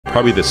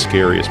Probably the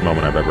scariest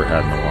moment I've ever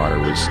had in the water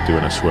was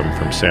doing a swim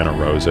from Santa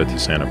Rosa to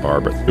Santa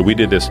Barbara. We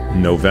did this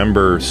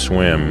November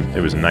swim.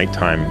 It was a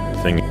nighttime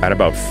thing. At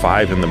about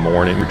 5 in the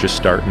morning, we're just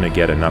starting to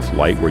get enough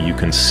light where you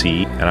can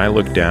see. And I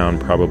look down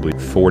probably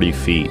 40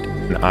 feet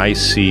and I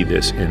see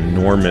this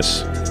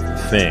enormous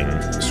thing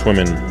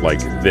swimming like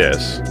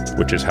this,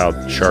 which is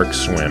how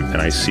sharks swim.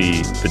 And I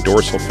see the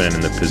dorsal fin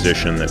in the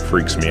position that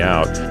freaks me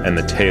out and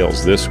the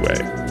tail's this way.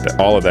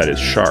 All of that is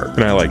sharp.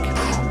 And I like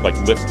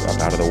lift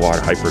up out of the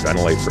water,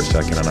 hyperventilate for a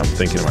second, and I'm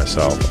thinking to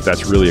myself, if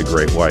that's really a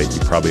great white,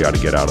 you probably ought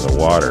to get out of the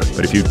water.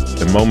 But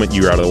the moment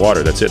you're out of the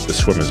water, that's it, the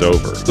swim is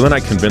over. So then I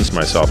convinced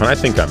myself, and I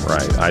think I'm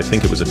right. I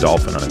think it was a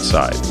dolphin on its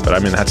side. But I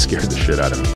mean, that scared the shit out of me.